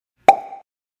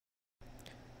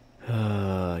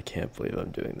I can't believe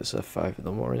I'm doing this at 5 in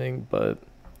the morning, but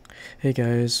hey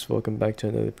guys, welcome back to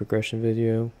another progression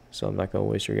video. So I'm not gonna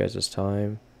waste your guys'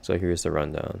 time, so here's the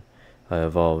rundown. I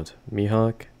evolved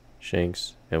Mihawk,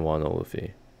 Shanks, and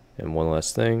Wano-Luffy. And one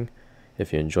last thing,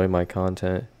 if you enjoy my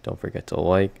content, don't forget to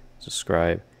like,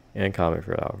 subscribe, and comment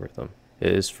for the algorithm.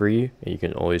 It is free, and you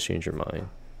can always change your mind.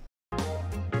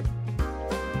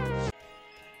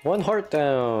 One heart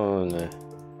down!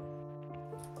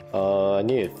 I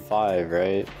needed 5,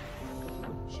 right?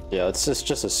 Yeah, let's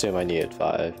just assume I needed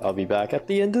 5. I'll be back at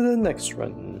the end of the next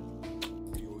run.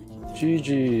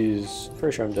 GG's.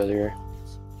 Pretty sure I'm dead here.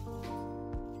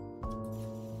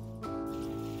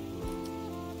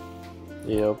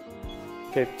 Yep.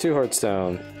 Okay, 2 hearts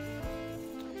down.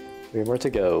 3 more to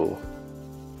go.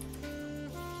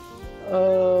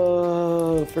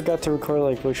 Forgot to record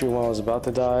like literally when I was about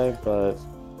to die, but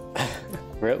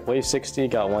wave 60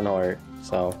 got 1 heart,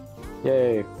 so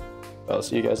yay. I'll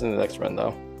see you guys in the next run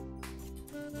though.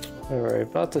 Alright,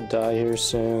 about to die here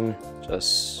soon.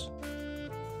 Just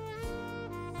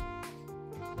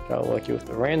got lucky with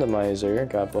the randomizer.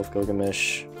 Got both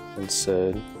Gilgamesh and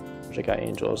Sid, which I got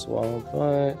Angel as well,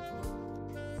 but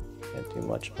can't do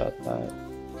much about that.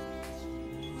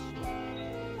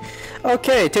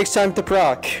 Okay, it takes time to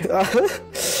proc.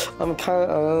 I'm kind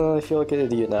of, I feel like an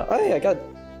idiot now. Oh yeah, I got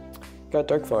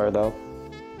Darkfire though.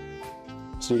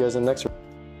 See you guys in the next.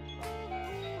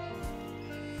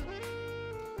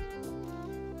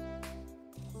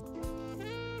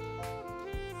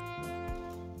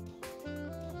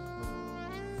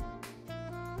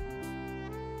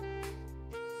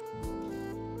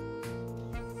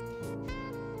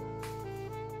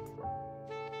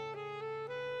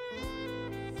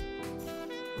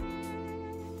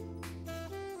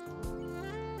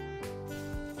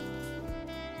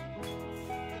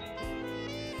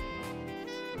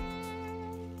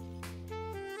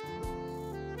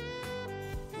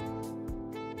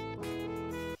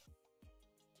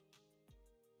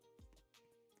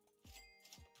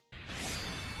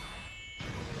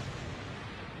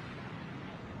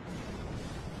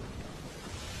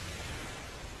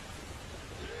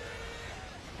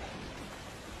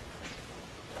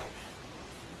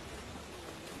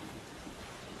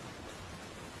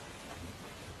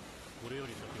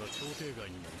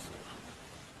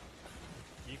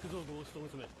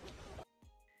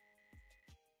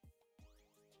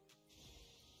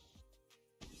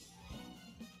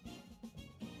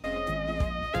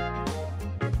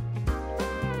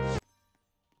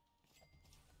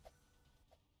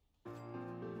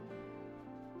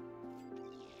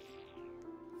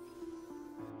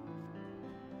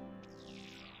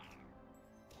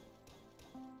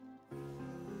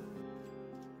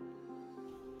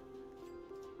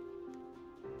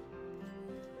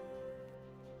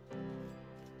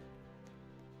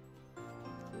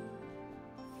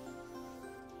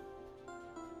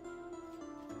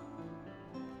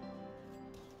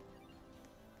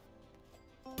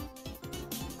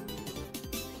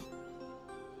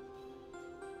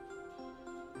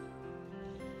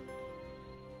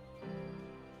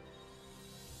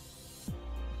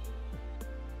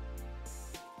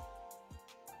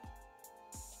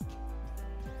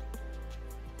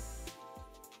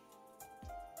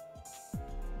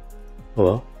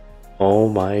 Hello? Oh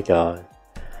my god.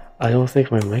 I don't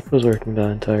think my mic was working that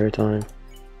entire time.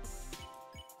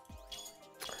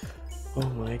 Oh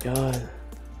my god.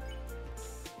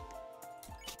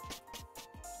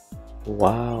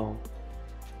 Wow.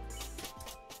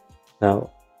 Now,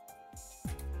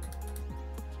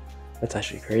 that's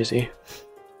actually crazy.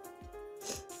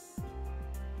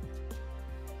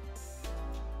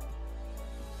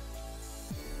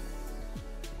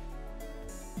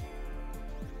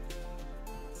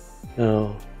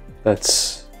 No,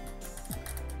 that's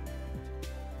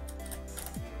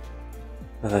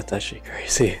actually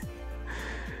crazy.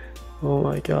 Oh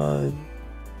my god.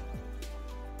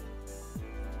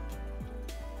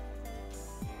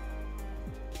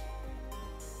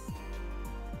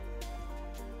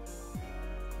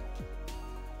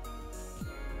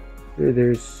 Dude,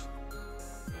 there's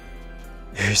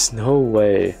no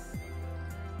way.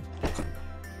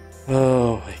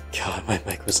 Oh my god, my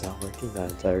mic was not working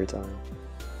that entire time.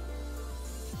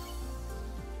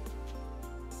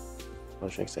 I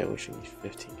was say we should need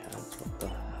 15 hands. What the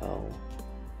hell?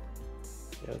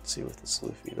 Yeah, let's see with this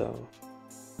Luffy though.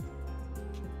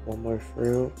 1 more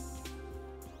fruit.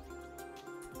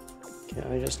 Can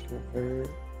I just convert?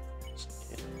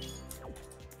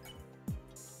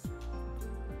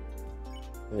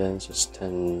 And then it's just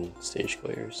 10 stage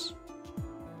clears.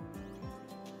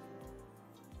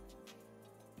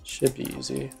 Should be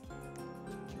easy.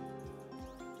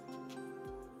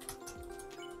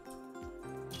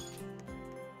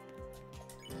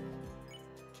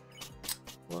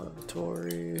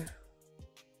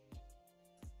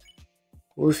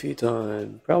 Luffy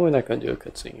time. Probably not gonna do a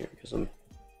cutscene here because I'm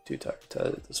too tired to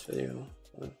edit this video.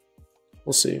 But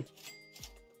we'll see.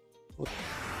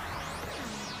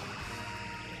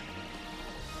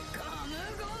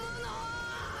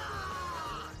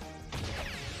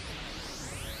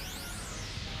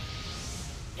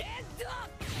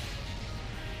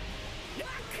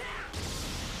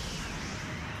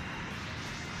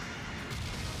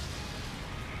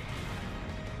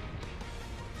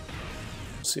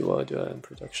 See while I do that in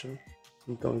production.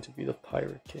 I'm going to be the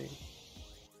Pirate King.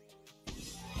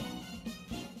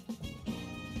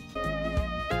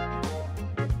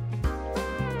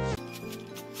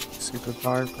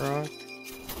 Superpower proc.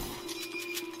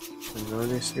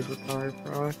 Another superpower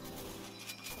proc.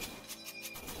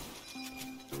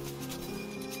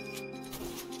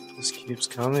 This keeps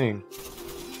coming.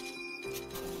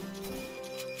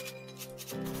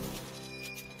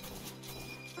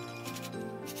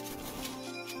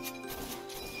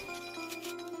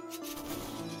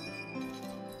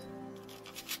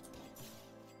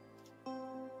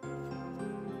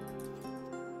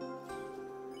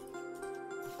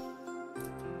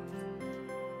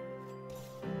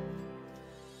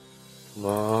 Come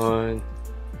on.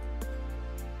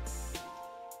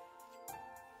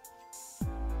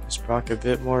 Just proc a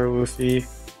bit more, Luffy.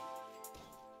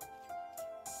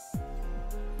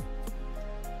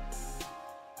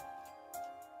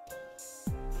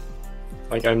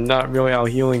 Like, I'm not really out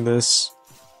healing this.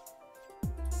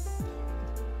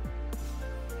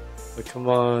 But come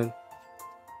on.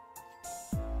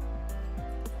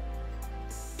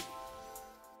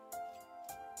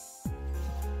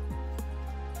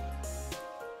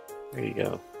 There you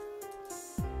go.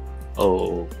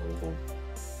 Oh.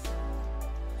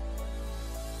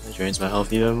 That drains my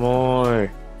health even more.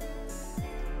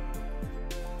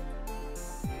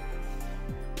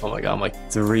 Oh my god, I'm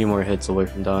like 3 more hits away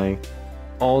from dying.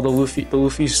 Oh, the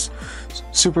Luffy's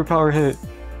superpower hit.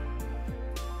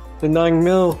 The 9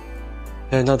 mil.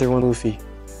 And another one, Luffy.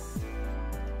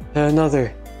 And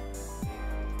another.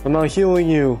 I'm not healing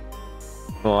you.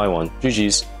 Oh, I won.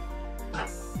 GG's.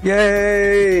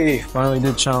 Yay! Finally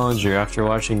did Challenger after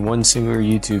watching one single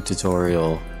YouTube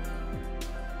tutorial.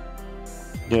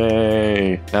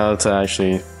 Yay! Now to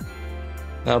actually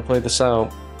play this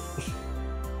out.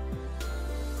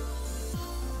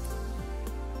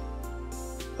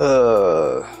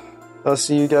 I'll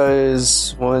see you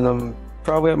guys when I'm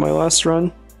probably at my last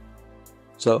run.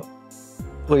 So,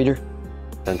 later.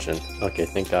 Attention. Okay,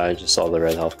 thank God I just saw the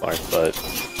red health bar, but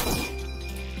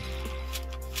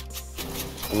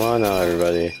come on now,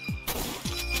 everybody.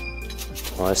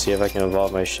 I want to see if I can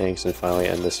evolve my Shanks and finally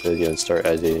end this video and start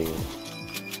editing it.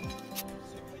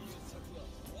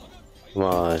 Come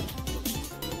on.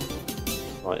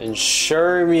 Come on,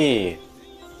 insure me!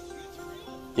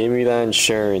 Give me that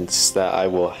insurance that I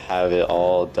will have it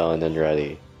all done and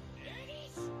ready.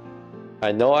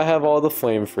 I know I have all the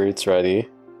flame fruits ready.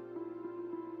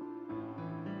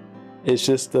 It's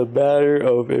just a matter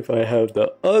of if I have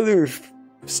the other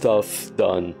stuff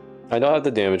done. I know I have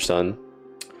the damage done.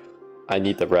 I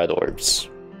need the red orbs.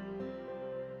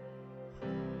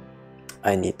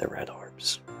 I need the red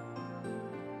orbs.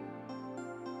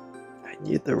 I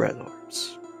need the red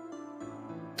orbs.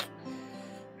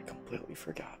 I completely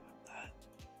forgot about that.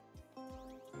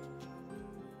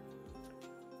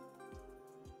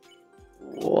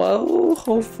 Well,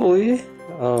 hopefully.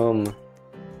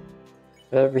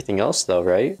 Everything else though,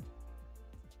 right?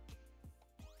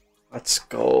 Let's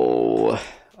go.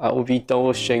 I will be done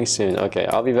with Shang soon. Okay,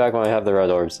 I'll be back when I have the red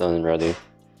orbs done and ready.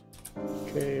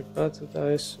 Okay, about to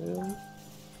die soon.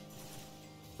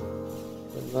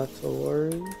 But not to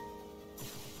worry.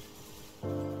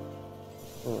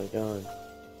 Oh my god.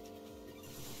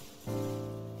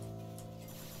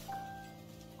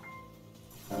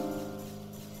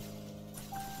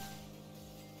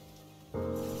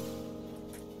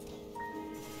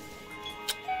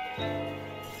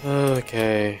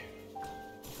 Okay.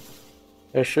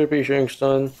 There should be Shanks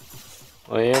done.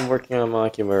 I am working on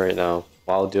Makima right now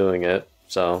while doing it,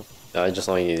 so I just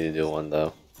only need to do one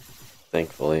though.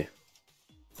 Thankfully.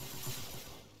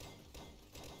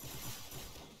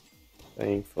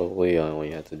 Thankfully, I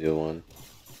only had to do one.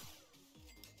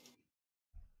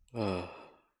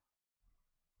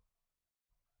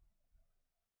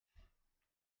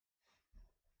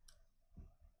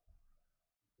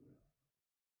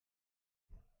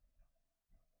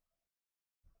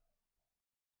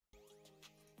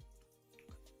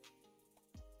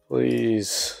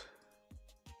 Please.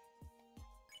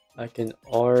 I can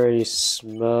already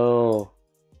smell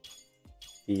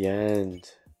the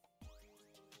end.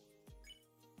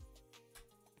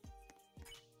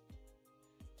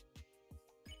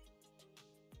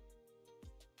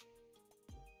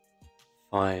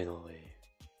 Finally.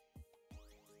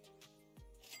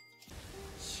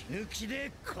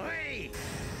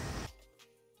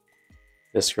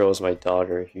 This girl is my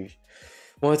daughter. If you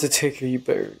want to take her, you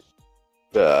better.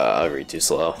 I read too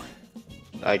slow.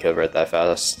 I could have read that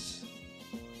fast.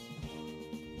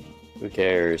 Who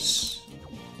cares?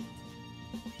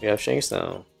 We have Shanks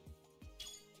now.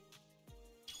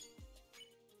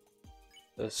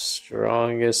 The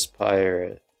strongest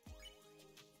pirate.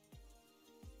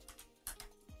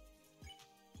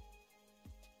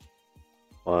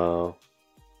 Wow.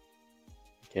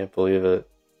 Can't believe it.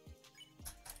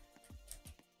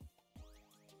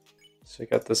 So I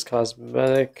got this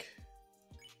cosmetic.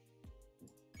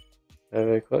 Have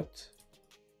it equipped?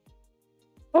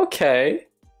 Okay.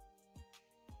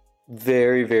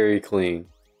 Very, very clean.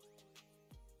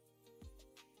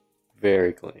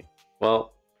 Very clean.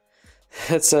 Well,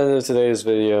 that's the end of today's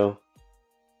video.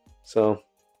 So,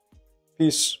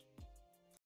 peace.